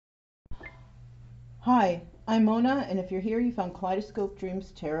Hi, I'm Mona, and if you're here, you found Kaleidoscope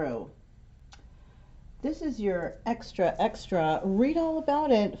Dreams Tarot. This is your extra read all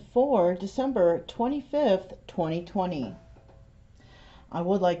about it for December 25th, 2020. I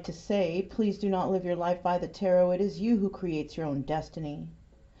would like to say, please do not live your life by the tarot. It is you who creates your own destiny.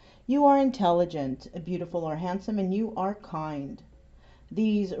 You are intelligent, beautiful, or handsome, and you are kind.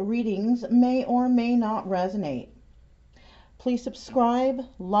 These readings may or may not resonate. Please subscribe,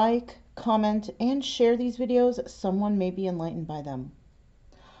 like, comment, and share these videos. Someone may be enlightened by them.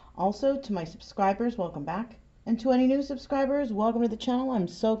 Also, to my subscribers, welcome back. And to any new subscribers, welcome to the channel. I'm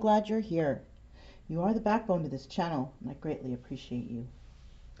so glad you're here. You are the backbone to this channel, and I greatly appreciate you.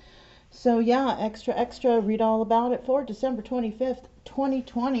 So yeah, extra, read all about it for December 25th,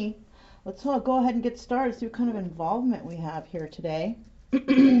 2020. Let's go ahead and get started, see what kind of involvement we have here today.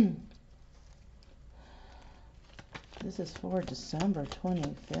 This is for December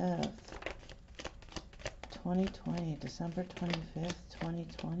 25th, 2020. December 25th,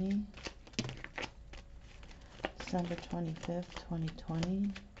 2020. December 25th,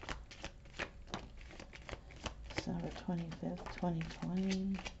 2020. December 25th,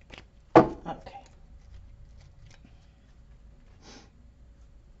 2020. Okay.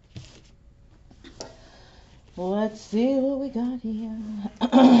 Let's see what we got here.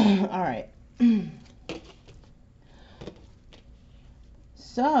 All right.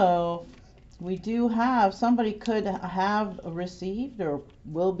 So, we do have, somebody could have received or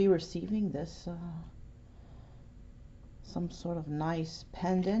will be receiving this, some sort of nice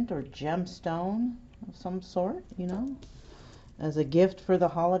pendant or gemstone of some sort, you know, as a gift for the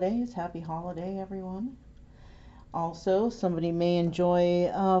holidays. Happy holiday, everyone. Also, somebody may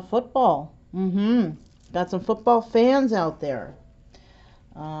enjoy football. Got some football fans out there.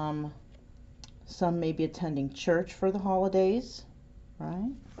 Some may be attending church for the holidays.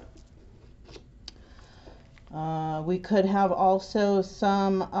 Right. We could have also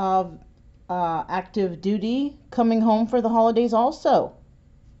some of active duty coming home for the holidays also.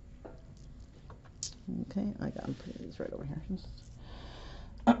 Okay, I got to put these right over here.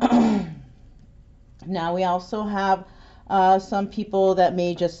 Now we also have some people that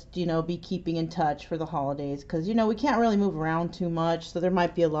may just, you know, be keeping in touch for the holidays because, you know, we can't really move around too much. So there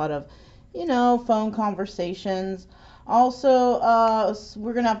might be a lot of, you know, phone conversations. Also,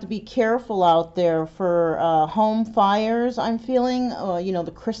 we're going to have to be careful out there for home fires, I'm feeling. You know,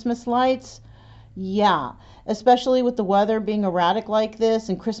 the Christmas lights. Yeah, especially with the weather being erratic like this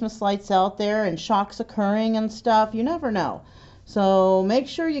and Christmas lights out there and shocks occurring and stuff. You never know. So make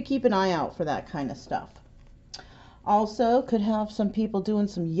sure you keep an eye out for that kind of stuff. Also, could have some people doing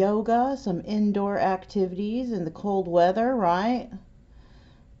some yoga, some indoor activities in the cold weather, right?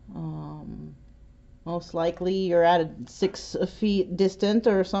 Most likely you're at a 6 feet distant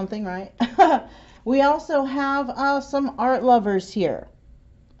or something, right? We also have some art lovers here.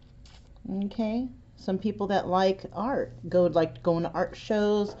 Okay, some people that like art, like going to art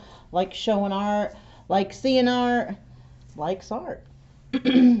shows, like showing art, like seeing art, likes art.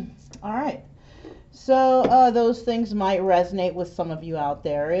 All right. So those things might resonate with some of you out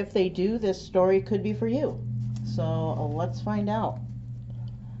there. If they do, this story could be for you. So let's find out.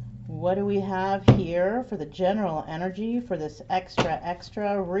 What do we have here for the general energy for this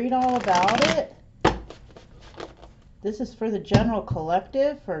extra? Read all about it. This is for the general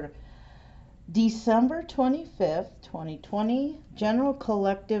collective for December 25th, 2020. General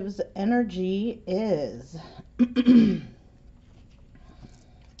collective's energy is...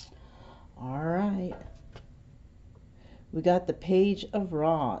 All right. We got the Page of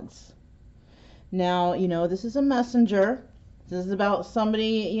Rods. Now, you know, this is a messenger. This is about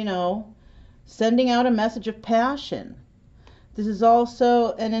somebody, you know, sending out a message of passion. This is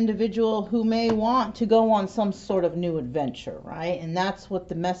also an individual who may want to go on some sort of new adventure, right? And that's what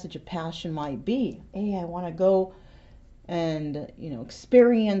the message of passion might be. Hey, I want to go and, you know,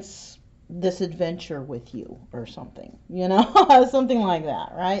 experience this adventure with you or something, you know, something like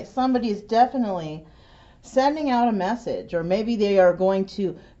that, right? Somebody is definitely sending out a message, or maybe they are going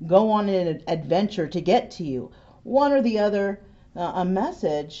to go on an adventure to get to you. One or the other, a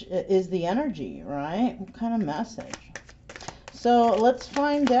message is the energy, right? What kind of message? So let's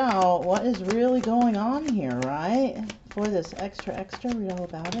find out what is really going on here, right? For this extra, read all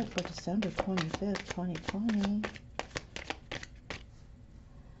about it for December 25th, 2020.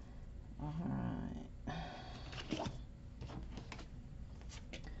 All right.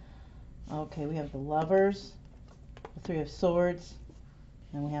 Okay, we have the Lovers, the Three of Swords,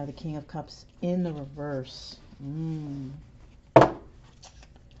 and we have the King of Cups in the reverse.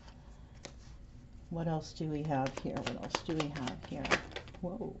 What else do we have here?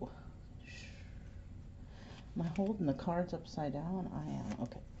 Whoa. Am I holding the cards upside down? I am.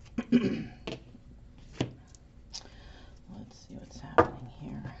 Okay. Let's see what's happening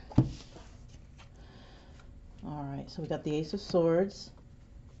here. All right, so we got the Ace of Swords.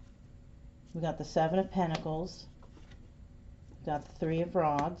 We got the Seven of Pentacles. We got the Three of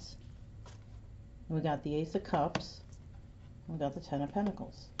Rods. We got the Ace of Cups. We got the Ten of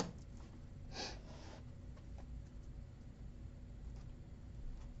Pentacles.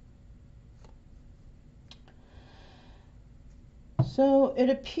 So it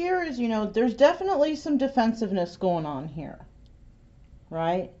appears, you know, there's definitely some defensiveness going on here,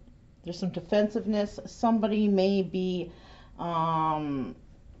 right? There's some defensiveness. Somebody may be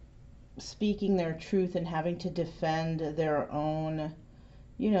speaking their truth and having to defend their own,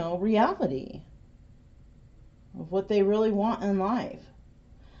 you know, reality of what they really want in life.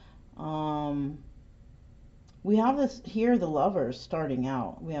 We have this here, the Lovers starting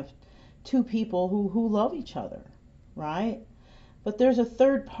out. We have two people who love each other, right? But there's a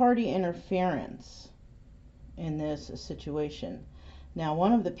third party interference in this situation. Now,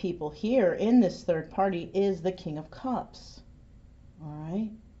 one of the people here in this third party is the King of Cups. All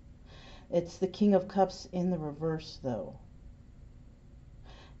right? It's the King of Cups in the reverse, though.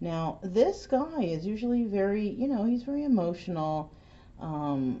 Now, this guy is usually very, you know, he's very emotional.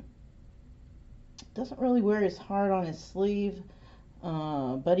 Doesn't really wear his heart on his sleeve,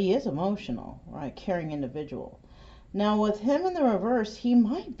 but he is emotional, right? Caring individual. Now, with him in the reverse, he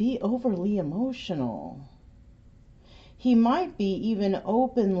might be overly emotional. He might be even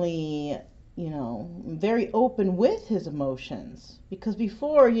openly, you know, very open with his emotions. Because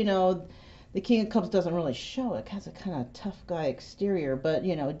before, you know, the King of Cups doesn't really show it. Has a kind of tough guy exterior, but,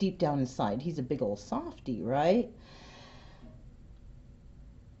 you know, deep down inside, he's a big old softy, right?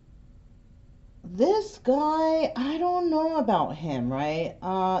 This guy, I don't know about him, right?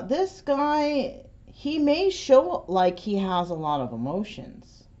 This guy, he may show like he has a lot of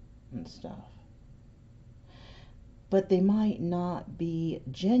emotions and stuff, but they might not be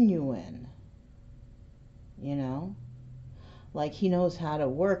genuine, you know? Like, he knows how to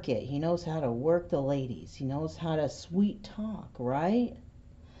work it. He knows how to work the ladies. He knows how to sweet talk, right?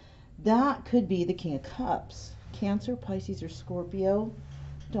 That could be the King of Cups. Cancer, Pisces, or Scorpio.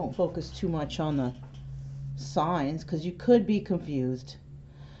 Don't focus too much on the signs because you could be confused.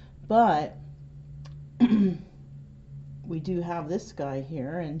 But we do have this guy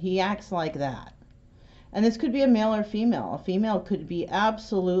here, and he acts like that. And this could be a male or female. A female could be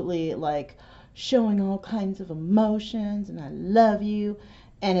absolutely like showing all kinds of emotions and I love you,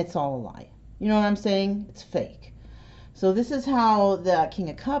 and it's all a lie. You know what I'm saying? It's fake. So this is how the King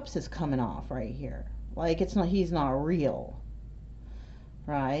of Cups is coming off right here. Like, it's not, he's not real,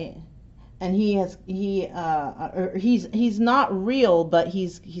 right? And he's not real, but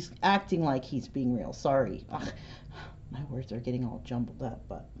he's acting like he's being real. Sorry. Ugh, my words are getting all jumbled up,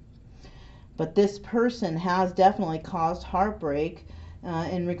 but this person has definitely caused heartbreak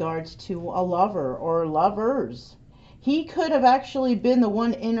in regards to a lover or lovers. He could have actually been the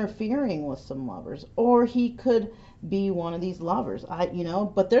one interfering with some lovers, or he could be one of these lovers. You know,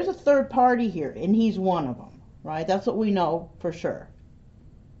 but there's a third party here, and he's one of them, right? That's what we know for sure,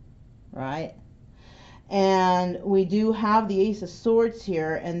 right? And we do have the Ace of Swords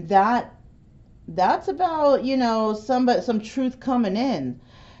here, and that's about, you know, some truth coming in,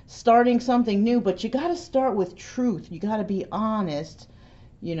 starting something new. But you got to start with truth. You got to be honest,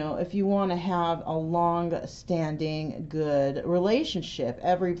 you know, if you want to have a long-standing, good relationship.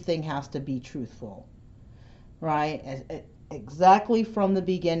 Everything has to be truthful, right? Exactly from the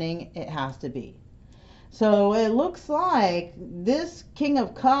beginning, it has to be. So it looks like this King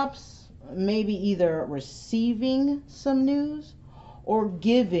of Cups maybe either receiving some news or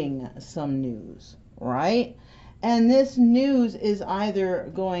giving some news, right? And this news is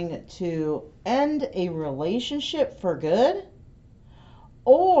either going to end a relationship for good,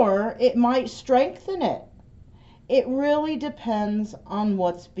 or it might strengthen it. It really depends on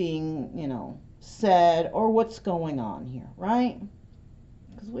what's being, you know, said or what's going on here, right?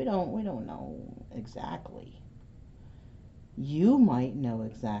 Because we don't know exactly. You might know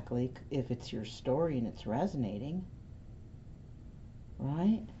exactly if it's your story and it's resonating,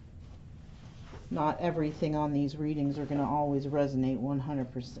 right? Not everything on these readings are going to always resonate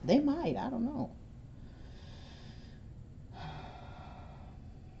 100%. They might, I don't know.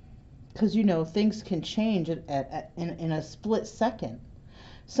 Because, you know, things can change in a split second.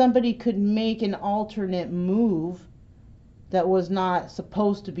 Somebody could make an alternate move that was not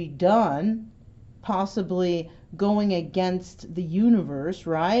supposed to be done, possibly going against the universe,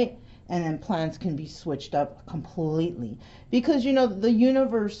 right? And then plans can be switched up completely. Because, you know, the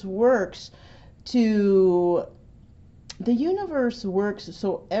universe works to, the universe works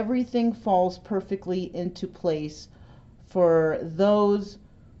so everything falls perfectly into place for those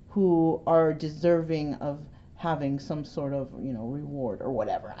who are deserving of having some sort of, reward or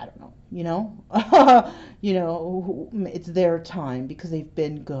whatever. I don't know, it's their time because they've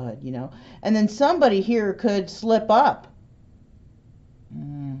been good, and then somebody here could slip up,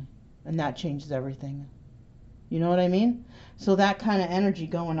 and that changes everything. You know what I mean? So that kind of energy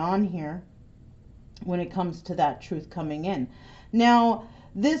going on here when it comes to that truth coming in. Now,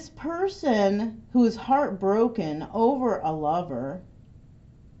 this person who is heartbroken over a lover,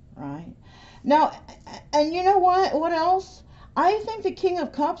 right? Now, and you know what? What else? I think the King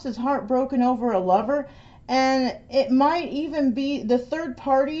of Cups is heartbroken over a lover, and it might even be the third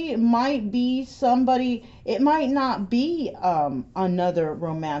party, might be somebody, it might not be another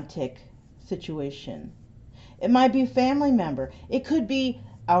romantic situation. It might be a family member. It could be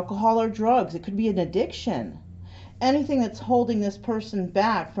alcohol or drugs. It could be an addiction. Anything that's holding this person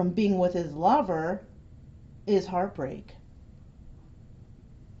back from being with his lover is heartbreak.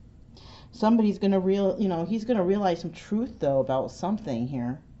 Somebody's going to he's going to realize some truth though about something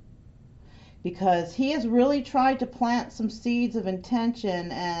here. Because he has really tried to plant some seeds of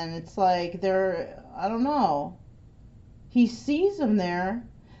intention, and it's like I don't know. He sees them there.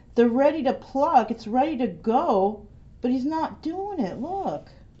 They're ready to pluck. It's ready to go, but he's not doing it. Look.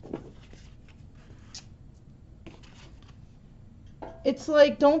 It's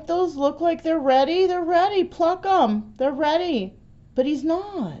like, don't those look like they're ready? They're ready. Pluck them. They're ready. But he's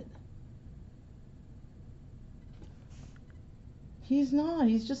not. He's not.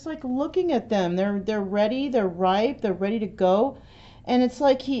 He's just like looking at them. They're ready. They're ripe. They're ready to go. And it's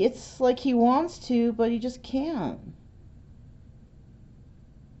like he wants to, but he just can't.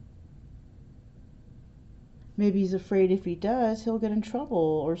 Maybe he's afraid if he does, he'll get in trouble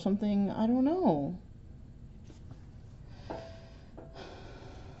or something. I don't know.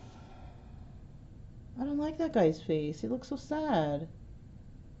 I don't like that guy's face. He looks so sad.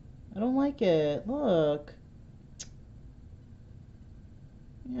 I don't like it. Look.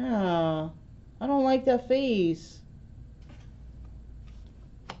 Yeah. I don't like that face.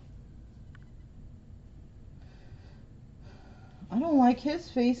 I don't like his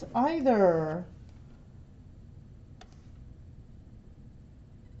face either.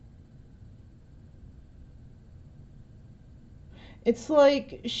 It's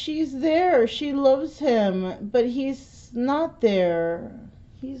like she's there. She loves him, but he's not there.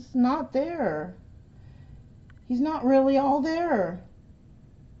 He's not there. He's not really all there.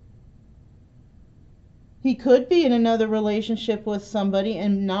 He could be in another relationship with somebody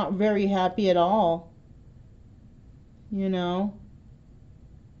and not very happy at all. You know?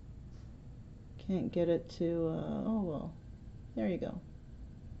 Can't get it to, oh well. There you go.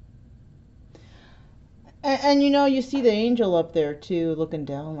 And you see the angel up there too, looking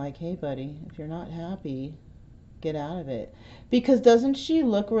down like, hey buddy, if you're not happy, get out of it. Because doesn't she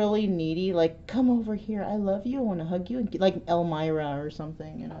look really needy? Like, come over here, I love you, I want to hug you. Like Elmira or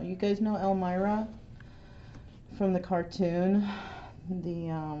something, You guys know Elmira from the cartoon?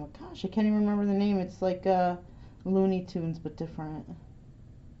 Gosh, I can't even remember the name. It's like Looney Tunes, but different.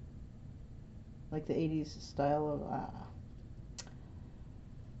 Like the 80s style of...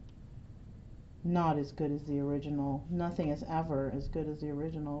 not as good as the original. Nothing is ever as good as the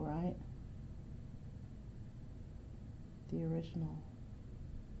original, right? The original.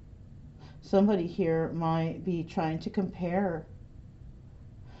 Somebody here might be trying to compare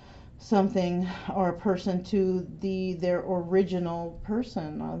something or a person to their original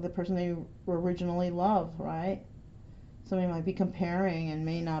person, the person they originally love, right? Somebody might be comparing and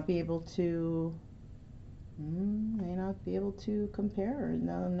may not be able to compare.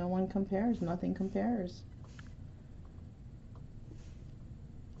 No one compares. Nothing compares.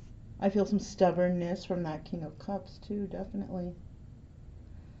 I feel some stubbornness from that King of Cups too, definitely.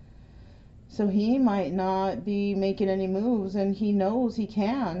 So he might not be making any moves, and he knows he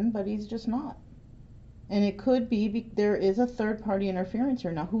can, but he's just not. And it could be there is a third party interference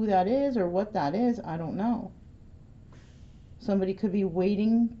here. Now who that is or what that is, I don't know. Somebody could be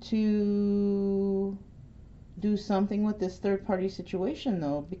waiting to do something with this third party situation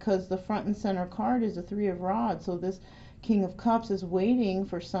though, because the front and center card is the Three of Rods. So this King of Cups is waiting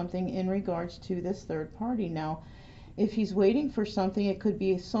for something in regards to this third party. Now, if he's waiting for something, it could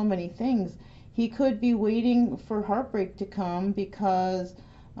be so many things. He could be waiting for heartbreak to come because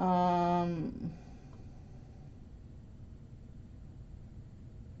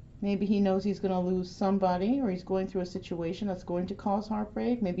maybe he knows he's going to lose somebody, or he's going through a situation that's going to cause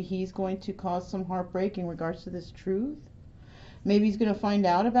heartbreak. Maybe he's going to cause some heartbreak in regards to this truth. Maybe he's going to find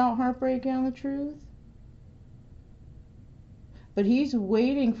out about heartbreak and the truth. But he's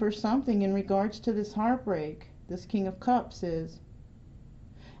waiting for something in regards to this heartbreak. This King of Cups is.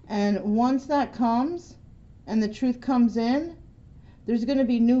 And once that comes and the truth comes in, there's going to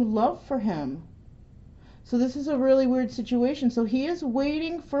be new love for him. So this is a really weird situation. So he is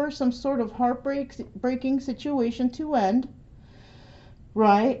waiting for some sort of heartbreaking situation to end,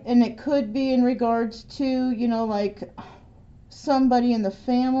 right? And it could be in regards to, you know, like somebody in the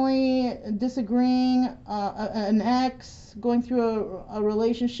family disagreeing, an ex going through a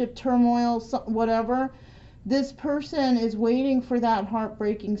relationship turmoil, whatever. This person is waiting for that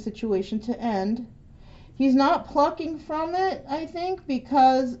heartbreaking situation to end. He's not plucking from it, I think,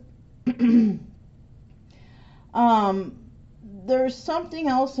 because there's something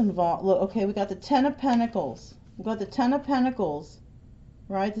else involved. Look, okay, we got the Ten of Pentacles. We got the Ten of Pentacles,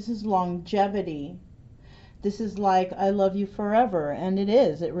 right? This is longevity. This is like, I love you forever. And it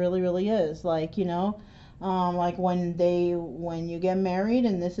is. It really, really is. Like, you know, like when you get married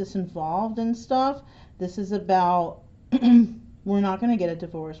and this is involved and stuff, this is about, we're not going to get a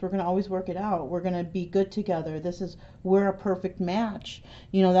divorce. We're going to always work it out. We're going to be good together. We're a perfect match.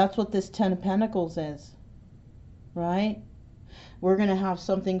 You know, that's what this Ten of Pentacles is, right? We're going to have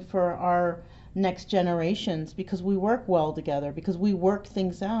something for our next generations because we work well together, because we work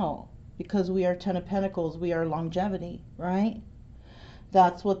things out, because we are Ten of Pentacles. We are longevity, right?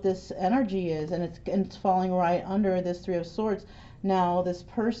 That's what this energy is, and it's falling right under this Three of Swords. Now, this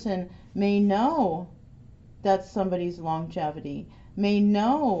person may know that somebody's longevity, may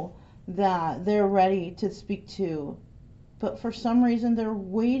know that they're ready to speak to, but for some reason they're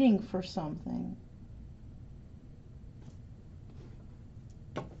waiting for something.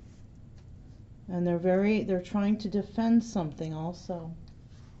 And they're trying to defend something also.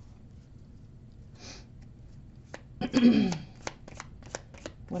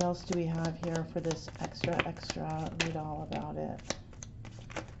 What else do we have here for this extra? Read all about it.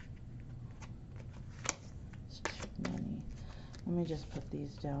 It's too many. Let me just put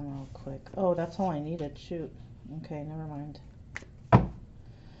these down real quick. Oh, that's all I needed. Shoot. Okay, never mind.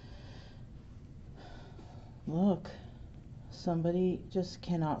 Look. Somebody just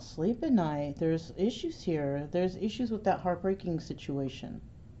cannot sleep at night. There's issues here. There's issues with that heartbreaking situation.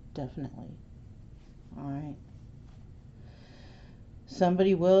 Definitely. All right.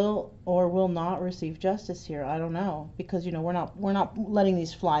 Somebody will or will not receive justice here. I don't know, because you know we're not letting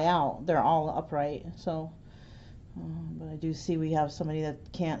these fly out. They're all upright. So, but I do see we have somebody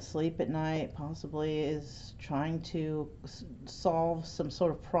that can't sleep at night. Possibly is trying to solve some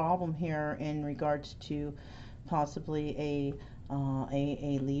sort of problem here in regards to possibly a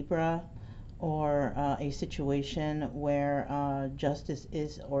Libra, or a situation where justice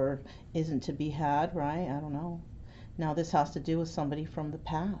is or isn't to be had, right? I don't know. Now this has to do with somebody from the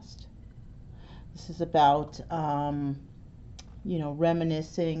past. This is about you know,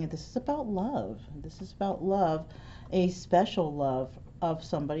 reminiscing. This is about love. This is about love, a special love of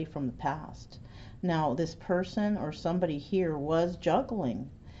somebody from the past. Now this person or somebody here was juggling.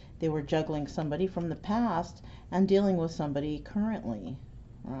 They were juggling somebody from the past and dealing with somebody currently,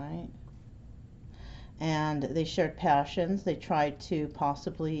 right? And they shared passions. They tried to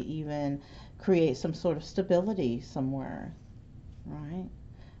possibly even create some sort of stability somewhere, right?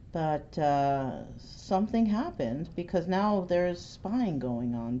 But something happened, because now there's spying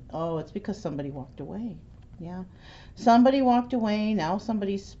going on. Oh, it's because somebody walked away. Yeah, somebody walked away. Now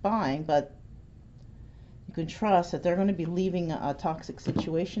somebody's spying, but you can trust that they're going to be leaving a toxic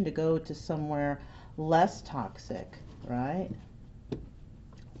situation to go to somewhere less toxic, right?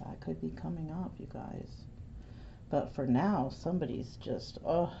 That could be coming up, you guys. But for now, somebody's just,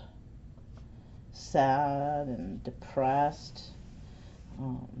 sad and depressed.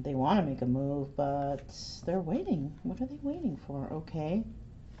 They want to make a move, but they're waiting. What are they waiting for? Okay,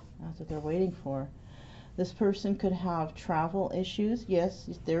 that's what they're waiting for. This person could have travel issues. Yes,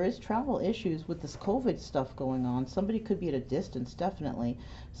 there is travel issues with this COVID stuff going on. Somebody could be at a distance, definitely.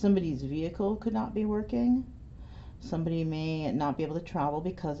 Somebody's vehicle could not be working. Somebody may not be able to travel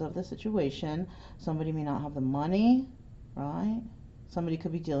because of the situation. Somebody may not have the money, right? Somebody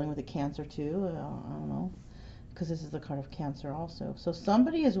could be dealing with a cancer too. I don't know, because this is the card of Cancer also. So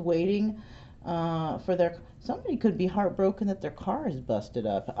somebody is waiting somebody could be heartbroken that their car is busted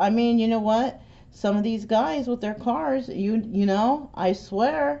up. I mean, you know what? Some of these guys with their cars, you know, I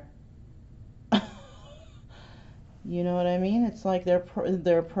swear. You know what I mean? It's like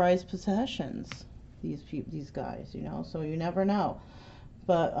they're prized possessions, these guys, you know, so you never know.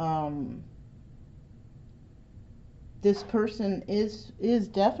 But this person is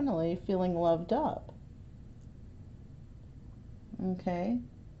definitely feeling loved up. Okay?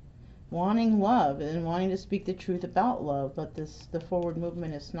 Wanting love and wanting to speak the truth about love, but the forward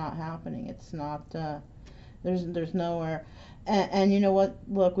movement is not happening. It's not, there's nowhere. And you know what?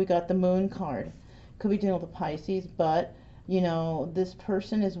 Look, we got the moon card. Could be dealing with a Pisces, but, you know, this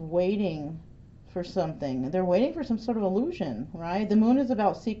person is waiting for something. They're waiting for some sort of illusion, right? The moon is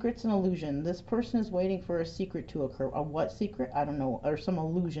about secrets and illusion. This person is waiting for a secret to occur. A what secret? I don't know. Or some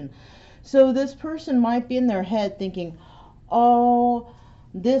illusion. So this person might be in their head thinking, oh,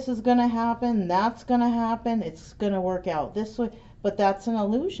 this is going to happen, that's going to happen, it's going to work out this way. But that's an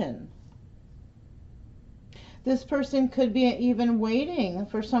illusion. This person could be even waiting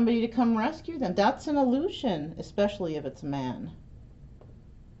for somebody to come rescue them. That's an illusion, especially if it's a man.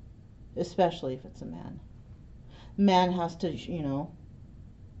 Especially if it's a man. Man has to, you know.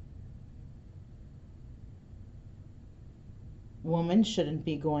 Women shouldn't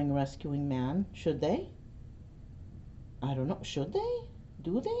be going rescuing man, should they? I don't know. Should they?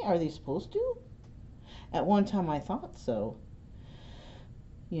 Do they? Are they supposed to? At one time I thought so.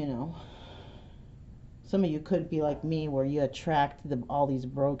 You know. Some of you could be like me where you attract all these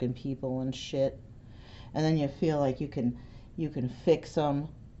broken people and shit. And then you feel like you can fix them.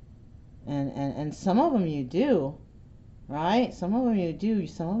 And some of them you do. Right? Some of them you do.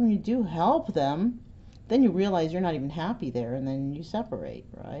 Some of them you do help them. Then you realize you're not even happy there. And then you separate.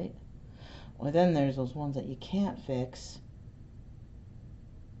 Right? Well, then there's those ones that you can't fix,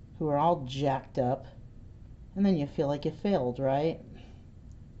 who are all jacked up, and then you feel like you failed, right?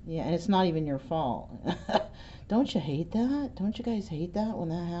 Yeah, and it's not even your fault. Don't you hate that? Don't you guys hate that when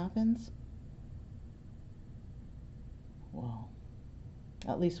that happens? Well,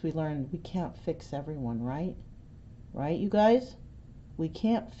 at least we learned we can't fix everyone, right? Right, you guys? We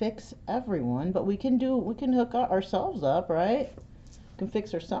can't fix everyone, but we can hook ourselves up, right? We can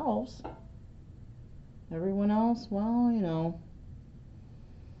fix ourselves. Everyone else, well, you know.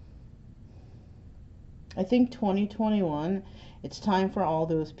 I think 2021, it's time for all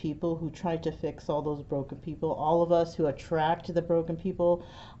those people who try to fix all those broken people, all of us who attract the broken people.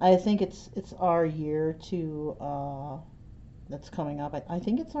 I think it's our year to, that's coming up. I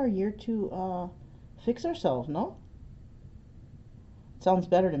think it's our year to fix ourselves, no? Sounds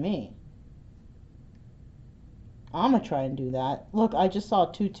better to me. I'm going to try and do that. Look, I just saw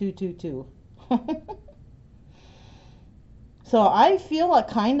 2222. So I feel like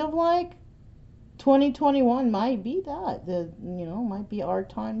kind of like 2021 might be that. Might be our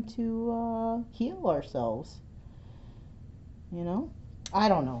time to heal ourselves. You know? I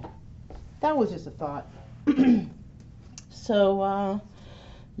don't know. That was just a thought. So,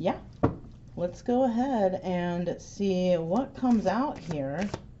 yeah. Let's go ahead and see what comes out here.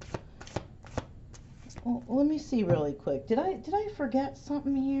 Well, let me see really quick. Did I forget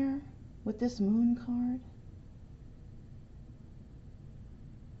something here with this moon card?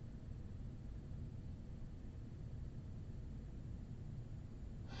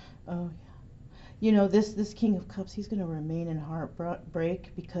 Oh, yeah. You know, this King of Cups, he's going to remain in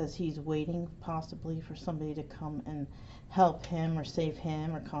heartbreak because he's waiting possibly for somebody to come and help him or save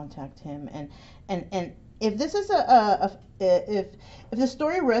him or contact him. And if this is if the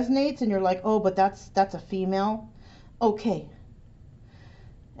story resonates and you're like, oh, but that's a female, okay.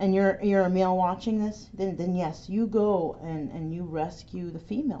 And you're a male watching this, then yes, you go and you rescue the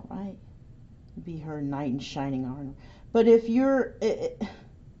female, right? Be her knight in shining armor. But if you're a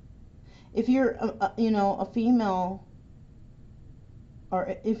female, or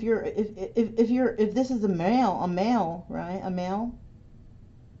if this is a male, right? A male,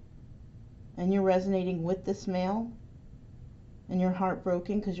 and you're resonating with this male, and you're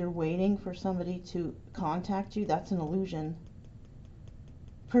heartbroken because you're waiting for somebody to contact you, that's an illusion.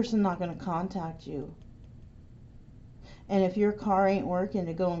 Person not going to contact you. And if your car ain't working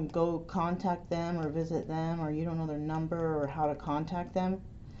to go contact them or visit them, or you don't know their number or how to contact them,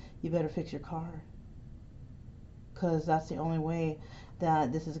 you better fix your car, because that's the only way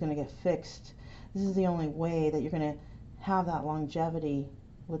that this is going to get fixed. This is the only way that you're going to have that longevity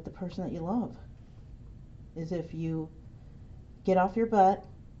with the person that you love, is if you get off your butt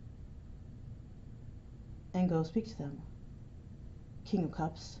and go speak to them. King of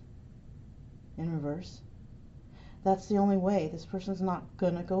Cups in reverse. That's the only way. This person's not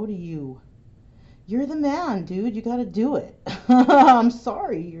going to go to you. You're the man, dude. You got to do it. I'm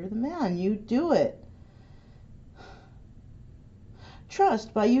sorry. You're the man. You do it.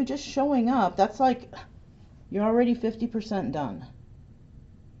 Trust, by you just showing up, that's like you're already 50% done.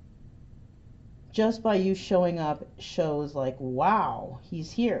 Just by you showing up shows like, wow,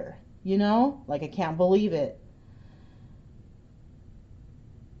 he's here. You know? Like, I can't believe it.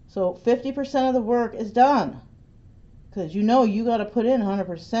 So 50% of the work is done. Because you know you got to put in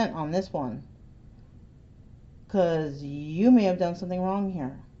 100% on this one. Because you may have done something wrong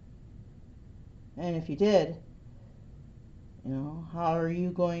here. And if you did, you know, how are you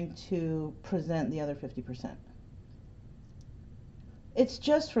going to present the other 50%? It's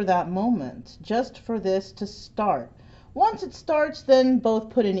just for that moment, just for this to start. Once it starts, then both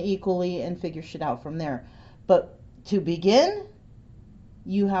put in equally and figure shit out from there. But to begin,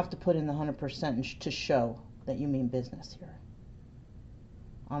 you have to put in the 100% to show that you mean business here.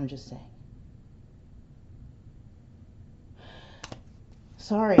 I'm just saying.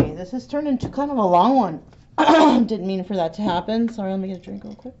 Sorry, this has turned into kind of a long one. Didn't mean for that to happen. Sorry, let me get a drink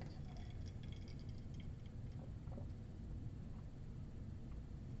real quick.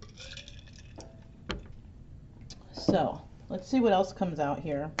 So, let's see what else comes out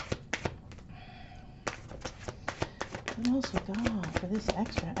here. What else we got for this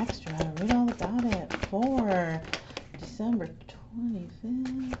extra? Read all about it for December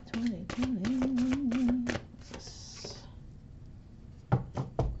 25th, 2020. What's this?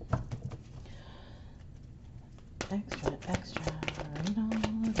 Extra. Read all about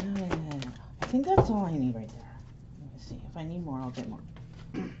it. I think that's all I need right there. Let me see. If I need more, I'll get more.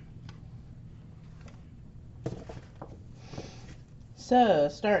 So,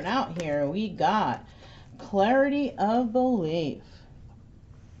 starting out here, we got clarity of belief.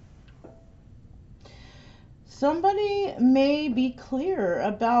 Somebody may be clear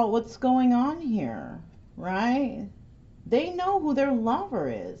about what's going on here, right? They know who their lover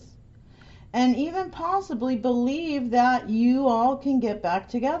is. And even possibly believe that you all can get back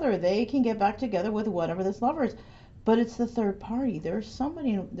together. They can get back together with whatever this lover is. But it's the third party. There's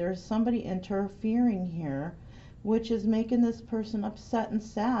somebody interfering here, which is making this person upset and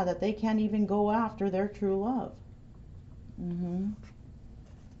sad that they can't even go after their true love.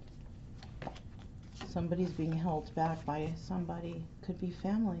 Somebody's being held back by somebody. Could be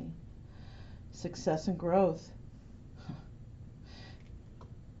family. Success and growth.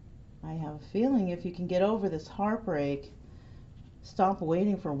 I have a feeling if you can get over this heartbreak, stop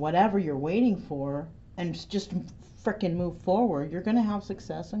waiting for whatever you're waiting for, and just frickin' move forward, you're going to have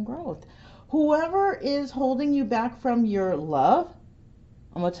success and growth. Whoever is holding you back from your love,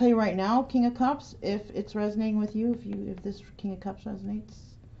 I'm going to tell you right now, King of Cups, if it's resonating with you, if this King of Cups resonates,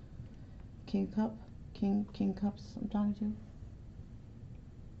 King Cups I'm talking to,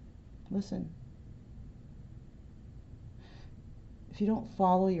 listen. If you don't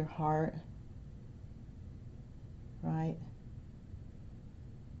follow your heart, right,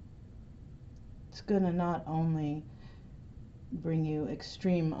 it's going to not only bring you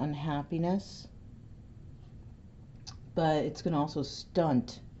extreme unhappiness, but it's going to also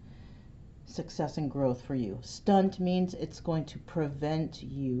stunt success and growth for you. Stunt means it's going to prevent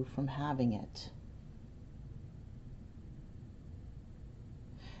you from having it.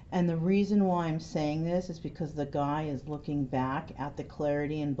 And the reason why I'm saying this is because the guy is looking back at the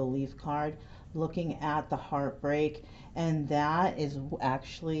clarity and belief card, looking at the heartbreak, and that is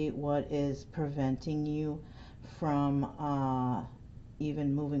actually what is preventing you from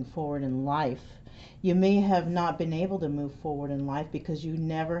even moving forward in life. You may have not been able to move forward in life because you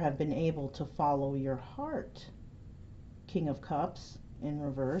never have been able to follow your heart. King of Cups in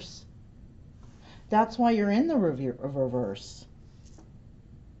reverse. That's why you're in the reverse.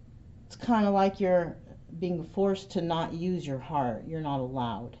 It's kind of like you're being forced to not use your heart. You're not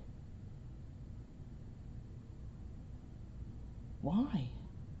allowed. Why?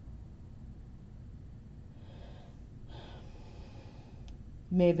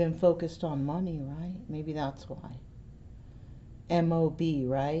 May have been focused on money, right? Maybe that's why. M.O.B.,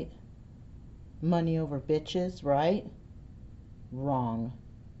 right? Money over bitches, right? Wrong.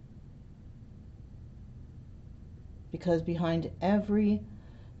 Because behind every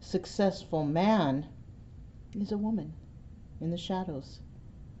successful man is a woman in the shadows.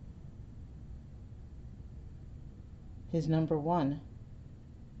 His number one,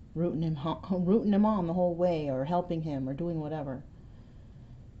 rooting him on the whole way, or helping him, or doing whatever.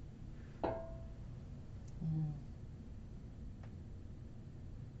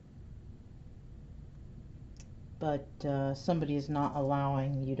 But somebody is not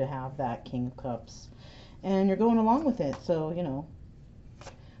allowing you to have that King of Cups, and you're going along with it, so you know.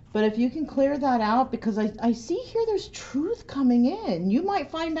 But if you can clear that out, because I see here there's truth coming in. You might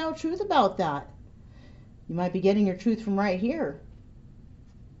find out truth about that. You might be getting your truth from right here.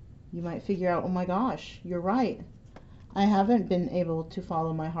 You might figure out, oh my gosh, you're right. I haven't been able to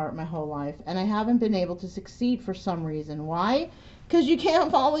follow my heart my whole life, and I haven't been able to succeed for some reason. Why? Because you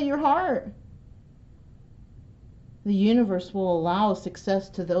can't follow your heart. The universe will allow success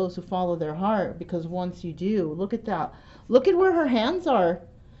to those who follow their heart, because once you do, look at that. Look at where her hands are.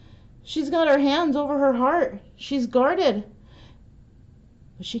 She's got her hands over her heart. She's guarded.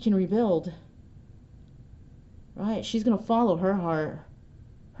 But she can rebuild. Right? She's going to follow her heart.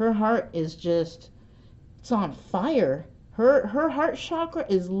 Her heart is just, it's on fire. Her heart chakra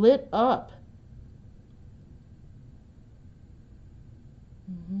is lit up.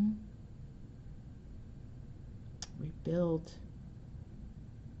 Rebuild.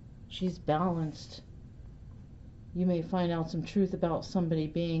 She's balanced. You may find out some truth about somebody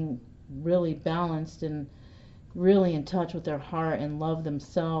being really balanced and really in touch with their heart and love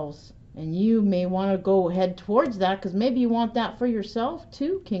themselves. And you may want to go head towards that, because maybe you want that for yourself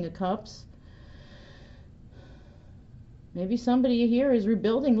too, King of Cups. Maybe somebody here is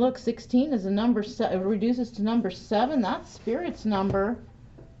rebuilding. Look, 16 is a number, it reduces to number 7. That's Spirit's number.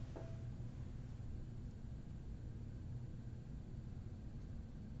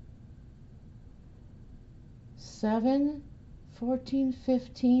 Seven, 14,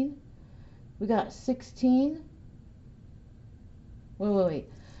 15. We got 16. Wait.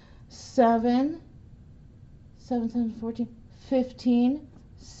 7, 14, 15,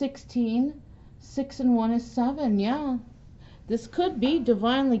 16. 6 and 1 is 7. Yeah. This could be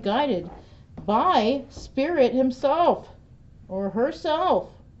divinely guided by Spirit himself or herself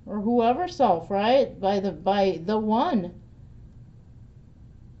or whoever self, right? By the one.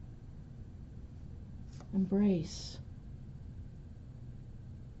 Embrace.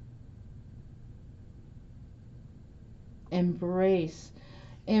 Embrace.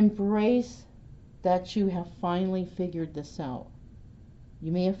 Embrace that you have finally figured this out.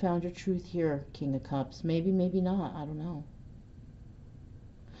 You may have found your truth here, King of Cups. Maybe, maybe not. I don't know.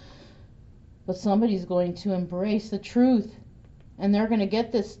 But somebody's going to embrace the truth. And they're going to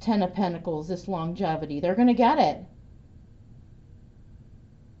get this 10 of Pentacles, this longevity. They're going to get it.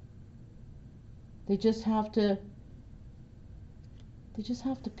 They just have to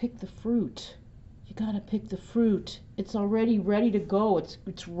pick the fruit. You got to pick the fruit. It's already ready to go.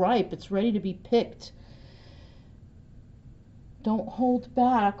 It's ripe. It's ready to be picked. Don't hold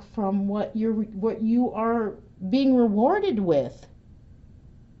back from what you are being rewarded with.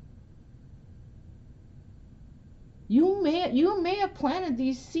 You may have planted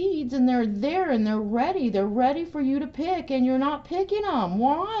these seeds and they're there and they're ready. They're ready for you to pick, and you're not picking them.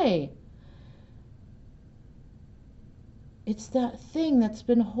 Why? It's that thing that's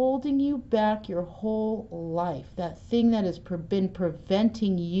been holding you back your whole life. That thing that has been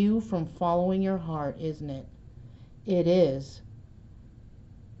preventing you from following your heart, isn't it? It is.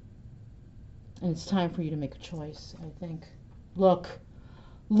 And it's time for you to make a choice, I think.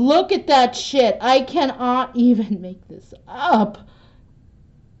 Look at that shit. I cannot even make this up.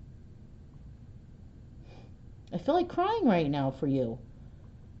 I feel like crying right now for you.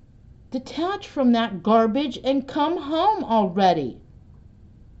 Detach from that garbage and come home already.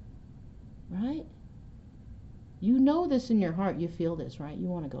 Right? You know this in your heart. You feel this, right? You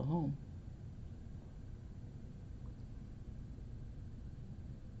want to go home.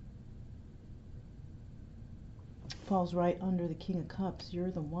 Falls right under the King of Cups.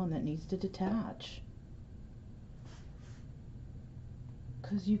 You're the one that needs to detach.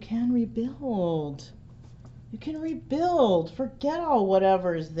 Because you can rebuild. You can rebuild. Forget all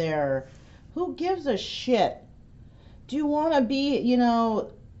whatever's there. Who gives a shit? Do you want to be,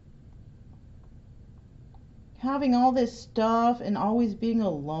 having all this stuff and always being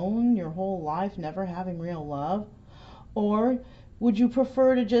alone your whole life, never having real love? Or would you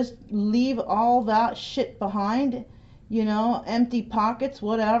prefer to just leave all that shit behind, empty pockets,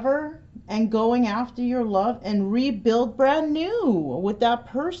 whatever, and going after your love and rebuild brand new with that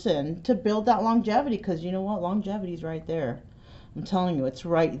person to build that longevity? Because you know what? Longevity's right there. I'm telling you, it's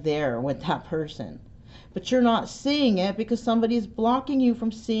right there with that person. But you're not seeing it because somebody's blocking you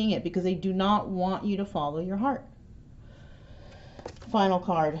from seeing it, because they do not want you to follow your heart. Final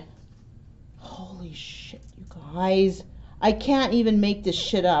card. Holy shit, you guys. I can't even make this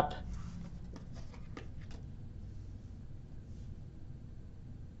shit up.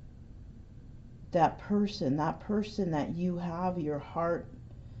 That person that you have your heart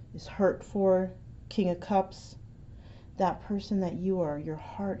is hurt for, King of Cups. That person that your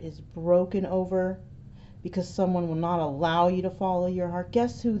heart is broken over because someone will not allow you to follow your heart.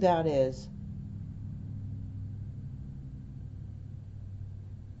 Guess who that is?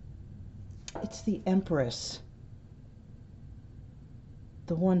 It's the Empress.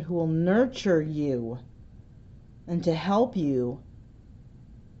 The one who will nurture you and to help you.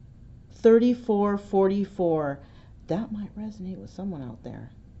 3444. That might resonate with someone out there.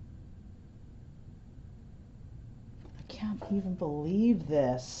 can't even believe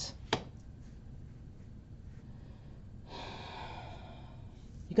this.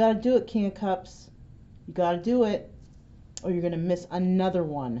 You got to do it, King of Cups. You got to do it, or you're going to miss another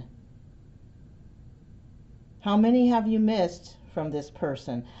one. How many have you missed from this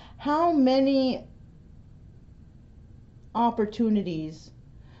person? How many opportunities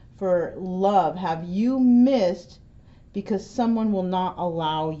for love have you missed because someone will not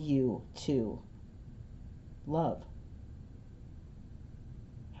allow you to love?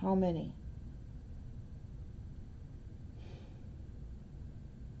 How many?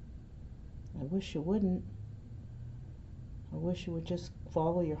 I wish you wouldn't. I wish you would just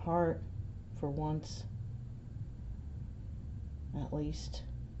follow your heart for once, at least.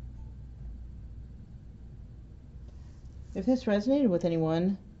 If this resonated with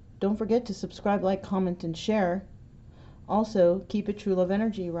anyone, don't forget to subscribe, like, comment, and share. Also, keep it true love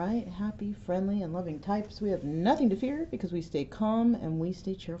energy, right? Happy, friendly, and loving types. We have nothing to fear because we stay calm and we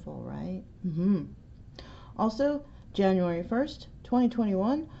stay cheerful, right? Also, January 1st,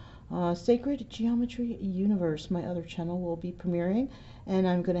 2021, Sacred Geometry Universe, my other channel, will be premiering, and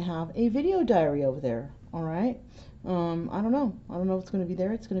I'm going to have a video diary over there, all right? I don't know what's going to be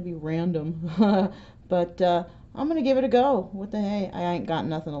there. It's going to be random, but I'm going to give it a go. What the hey? I ain't got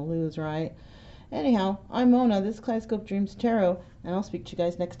nothing to lose, right? Anyhow, I'm Mona. This is Kaleidoscope Dreams Tarot, and I'll speak to you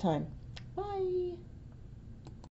guys next time. Bye.